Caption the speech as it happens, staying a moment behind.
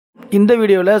இந்த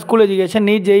வீடியோவில் school education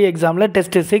NEET JEE எக்ஸாமில்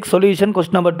test 6 solution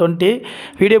question number 20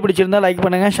 video பிடிச்சிருந்தால் லைக்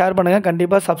பண்ணுங்கள், ஷேர் பண்ணுங்கள்,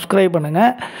 கண்டிப்பாக சப்ஸ்கிரைப்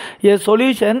பண்ணுங்கள். A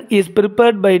solution is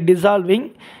prepared by dissolving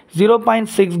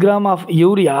 0.6 gram of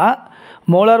urea,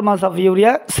 molar mass of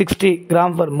urea 60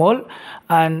 gram per mole,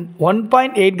 and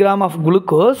 1.8 gram of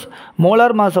glucose,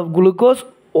 molar mass of glucose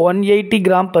 180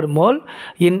 gram per mole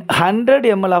in 100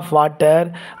 ml of water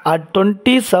at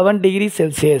 27 degrees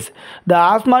Celsius. The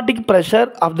osmotic pressure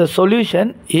of the solution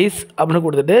is அப்படின்னு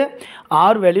கொடுத்துட்டு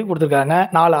R value கொடுத்துருக்காங்க.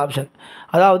 4 option.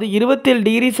 அதாவது 27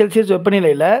 degree Celsius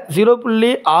வெப்பநிலையில்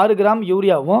 0.6 gram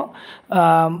யூரியாவும்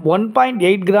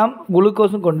 1.8 gram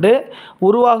குளுக்கோஸும் கொண்டு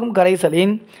உருவாகும்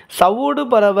கரைசலின் சவுடு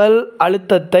பரவல்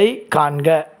அழுத்தத்தை காண்க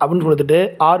அப்படின்னு கொடுத்துட்டு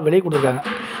ஆர் வேல்யூ கொடுத்துருக்காங்க.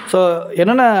 ஸோ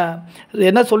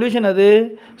என்ன சொல்யூஷன் அது?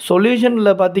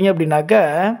 சொல்யூஷனில் பார்த்தீங்க அப்படின்னாக்க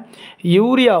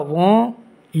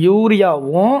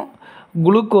யூரியாவும்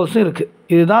குளுக்கோஸும் இருக்குது.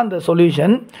 இதுதான் இந்த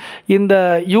சொல்யூஷன். இந்த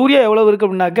யூரியா எவ்வளோ இருக்குது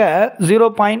அப்படின்னாக்க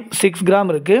 0.6 கிராம்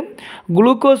இருக்குது,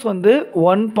 குளுக்கோஸ்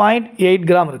 1.8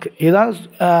 கிராம் இருக்குது. இதுதான்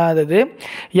இது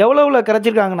எவ்வளோ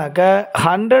கரைச்சிருக்காங்கனாக்க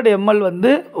 100 ml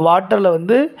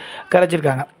வாட்டரில்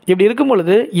கரைச்சிருக்காங்க. இப்படி இருக்கும்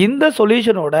பொழுது இந்த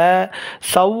சொல்யூஷனோட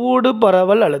சவுடு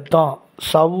பரவல்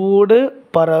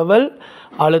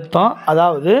அழுத்தம்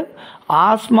அதாவது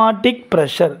ஆஸ்மாட்டிக்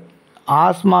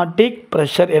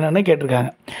ப்ரெஷர் என்னென்னு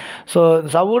கேட்டிருக்காங்க. ஸோ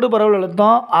சவுடு பரவல்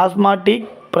அழுத்தம் ஆஸ்மாட்டிக்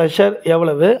ப்ரெஷர்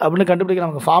எவ்வளவு அப்படின்னு கண்டுபிடிக்க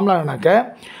நமக்கு ஃபார்முலா என்னன்னாக்க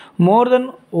மோர் தென்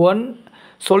ஒன்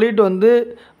சொல்லிட்டு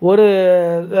ஒரு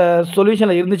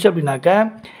சொல்யூஷனில் இருந்துச்சு அப்படின்னாக்க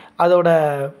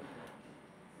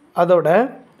அதோட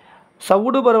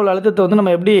சவுடு பரவல் அழுத்தத்தை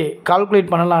நம்ம எப்படி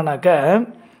கால்குலேட் பண்ணலான்னாக்க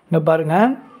இங்கே பாருங்கள்.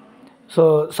 ஸோ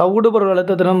சவுடு பரவல்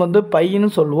அழுத்தத்தை நம்ம பைன்னு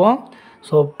சொல்லுவோம்.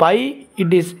 So by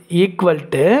it is equal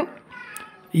to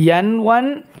N1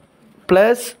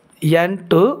 plus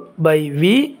N2 by V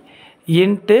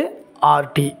into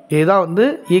RT. இதுதான்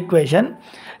ஈக்குவேஷன்.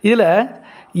 இதில்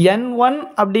N1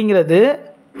 அப்படிங்கிறது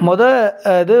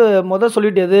மொதல்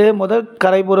சொல்லிட்டு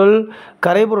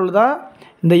கரைபொருள் தான்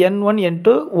இந்த N1 N2.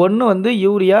 1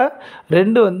 urea,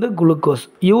 2 glucose.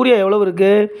 Urea எவ்வளோ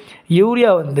இருக்குது? யூரியா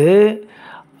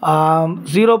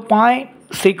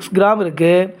 0.6 கிராம்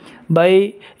இருக்குது பை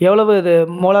எவ்வளவு இது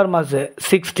மோலார் மாசு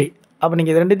 60. அப்போ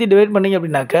நீங்கள் இது ரெண்டுத்தையும் டிவைட் பண்ணிங்க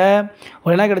அப்படின்னாக்க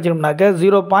என்ன கிடச்சிரும்னாக்க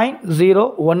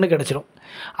 0.01 கிடச்சிரும்.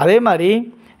 அதே மாதிரி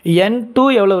N2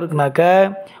 எவ்வளோ இருக்குனாக்க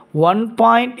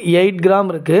 1.8 கிராம்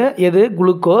இருக்குது. எது?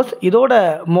 குளுக்கோஸ். இதோட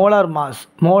மோலார் மாஸ்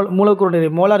மூலக்கூறு நிறை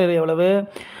மோலார் நிறை எவ்வளவு?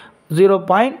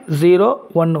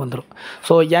 0.01 வந்துடும்.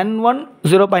 ஸோ N1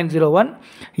 0.01,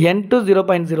 N2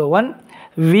 0.01,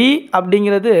 V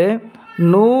அப்படிங்கிறது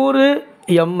 100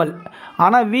 ml.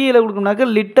 ஆனால் வியில் கொடுக்கணும்னாக்க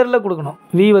லிட்டரில் கொடுக்கணும்.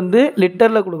 வி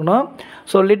லிட்டரில் கொடுக்கணும்.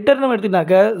 ஸோ லிட்டர் நம்ம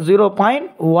எடுத்துக்கிட்டாக்க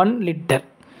 0.1 லிட்டர்.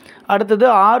 அடுத்தது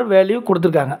ஆர் வேல்யூ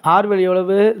கொடுத்துருக்காங்க. ஆர் வேல்யூ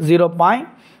எவ்வளவு?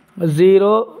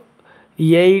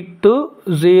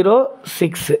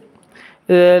 0.08206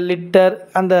 லிட்டர்.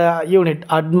 அந்த unit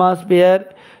atmosphere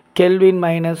kelvin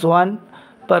 -1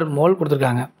 per mole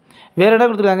கொடுத்துருக்காங்க. வேறு என்ன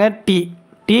கொடுத்துருக்காங்க? டி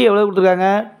எவ்வளோ கொடுத்துருக்காங்க?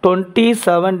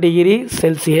 27 டிகிரி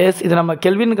செல்சியஸ். இதை நம்ம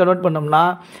கெல்வின் கன்வெர்ட் பண்ணோம்னா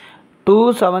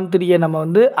 273 நம்ம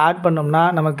ஆட் பண்ணோம்னா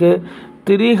நமக்கு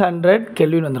 300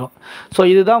 கெல்வின் வந்துடும். ஸோ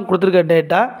இதுதான் கொடுத்துருக்க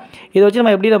டேட்டா. இதை வச்சு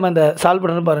நம்ம எப்படி இந்த சால்வ்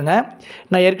பண்ணணும்னு பாருங்கள்.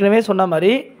 நான் ஏற்கனவே சொன்ன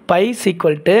மாதிரி by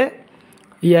equal to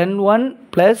N1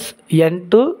 +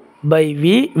 N2 by V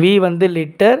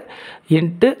litre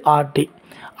into RT.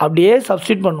 அப்படியே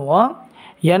சப்ஸ்டியூட் பண்ணுவோம்.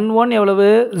 N1 எவ்வளவு?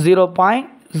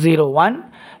 0.01,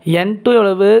 N2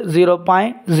 எவ்வளவு?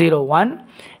 0.01,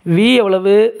 V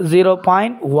எவ்வளவு?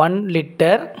 0.1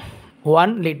 லிட்டர்,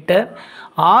 1 லிட்டர்.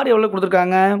 ஆர் எவ்வளோ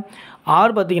கொடுத்துருக்காங்க?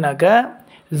 ஆர் பார்த்தீங்கன்னாக்க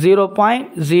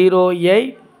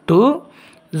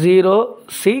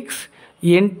 0.08206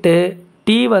 இன்ட்டு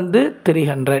டி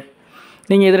 300.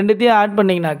 நீங்கள் இது ரெண்டுத்தையும் ஆட்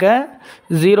பண்ணிங்கனாக்க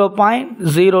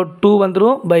 0.02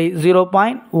 வந்துடும் பை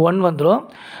 0.1 வந்துடும்.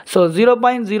 ஸோ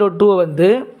 0.02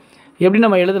 எப்படி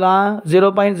நம்ம எழுதலாம்?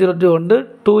 0.02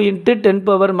 2 ×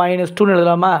 10⁻⁻2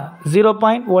 எழுதலாமா?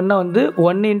 0.1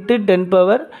 1 ×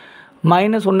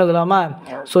 10⁻⁻1 எழுதலாமா?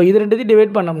 ஸோ இது ரெண்டுத்தையும்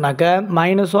டிவைட் பண்ணோம்னாக்க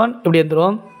 -1 இப்படி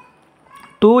வந்துடும்,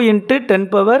 2 ×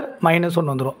 10⁻⁻1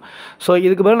 வந்துடும். ஸோ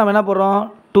இதுக்கு பிறகு நம்ம என்ன போடுறோம்?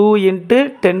 2 ×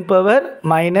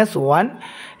 10⁻⁻1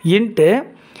 இன்ட்டு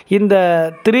இந்த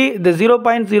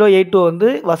 0.082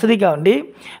 வசதிக்காக வேண்டி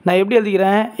நான் எப்படி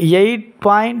எழுதிக்கிறேன்?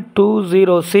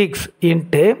 8.206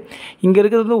 இன்ட்டு இங்கே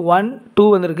இருக்கிறது 1 2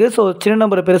 வந்திருக்கு. ஸோ சின்ன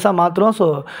நம்பரை பெருசாக மாற்றுறோம். ஸோ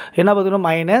என்ன பார்த்துக்கணும்?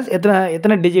 மைனஸ்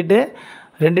எத்தனை டிஜிட்டு?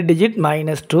 2 digit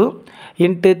 -2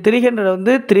 into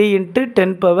 300 3 ×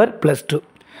 10⁻+2.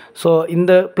 ஸோ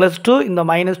இந்த +2 இந்த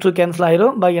 -2 கேன்சல்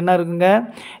ஆயிரும். பாக்கி என்ன இருக்குங்க?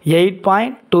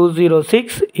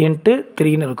 8.206 ×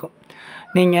 3ன்னு இருக்கும்.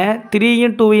 நீங்கள்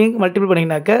 3யும் 2யும் மல்டிபிள்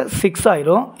பண்ணிங்கனாக்க 6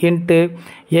 ஆயிரும் இன்ட்டு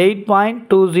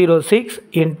 8.206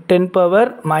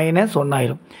 10⁻⁻1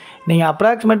 ஆயிரும். நீங்கள்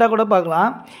அப்ராக்சிமேட்டாக கூட பார்க்கலாம்.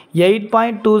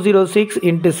 8.206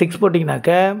 இன்ட்டு 6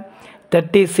 போட்டிங்கனாக்க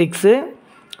 36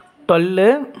 12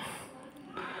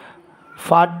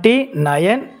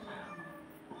 49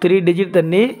 3 டிஜிட்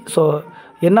தண்ணி. ஸோ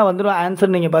என்ன வந்துடும்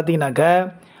ஆன்சர் நீங்கள் பார்த்தீங்கன்னாக்க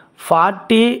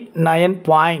 49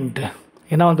 பாயிண்ட்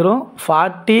என்ன வந்துடும்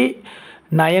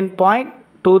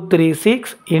 49.236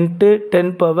 இன்ட்டு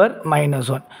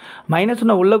 10⁻⁻1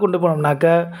 -1 உள்ளே கொண்டு போனோம்னாக்க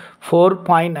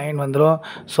 4.9 வந்துடும்.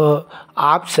 ஸோ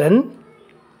ஆப்ஷன்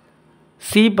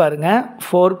சி பாருங்கள்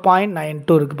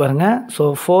 4.92 இருக்குது பாருங்கள். ஸோ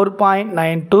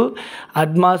 4.92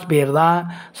 அட்மாஸ்பியர் தான்.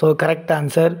 ஸோ கரெக்ட்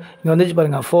ஆன்சர் இங்கே வந்துச்சு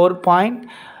பாருங்கள்.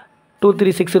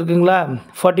 4.236 இருக்குங்களா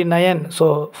 49. ஸோ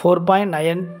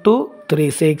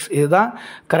 4.9236 இதுதான்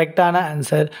கரெக்டான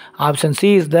answer. Option C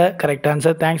is the correct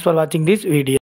answer. Thanks for வாட்சிங் திஸ் வீடியோ.